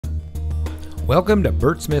Welcome to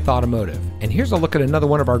Bert Smith Automotive, and here's a look at another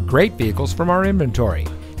one of our great vehicles from our inventory.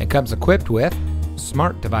 It comes equipped with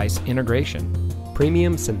smart device integration,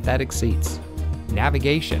 premium synthetic seats,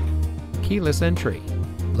 navigation, keyless entry,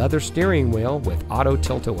 leather steering wheel with auto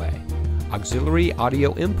tilt-away, auxiliary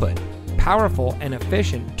audio input, powerful and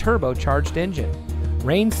efficient turbocharged engine,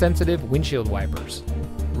 rain-sensitive windshield wipers,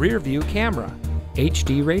 rear view camera,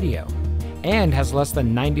 HD radio, and has less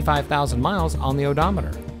than 95,000 miles on the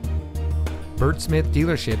odometer. Bert Smith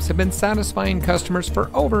dealerships have been satisfying customers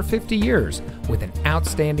for over 50 years with an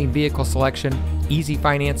outstanding vehicle selection, easy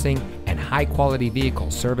financing, and high-quality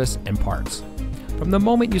vehicle service and parts. From the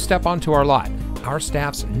moment you step onto our lot, our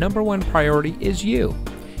staff's #1 priority is you.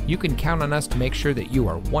 You can count on us to make sure that you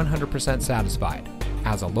are 100% satisfied.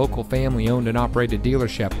 As a local family-owned and operated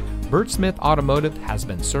dealership, Bert Smith Automotive has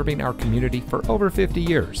been serving our community for over 50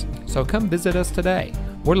 years, so come visit us today.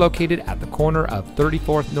 We're located at the corner of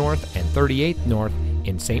 34th North and 38th North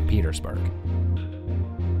in St. Petersburg.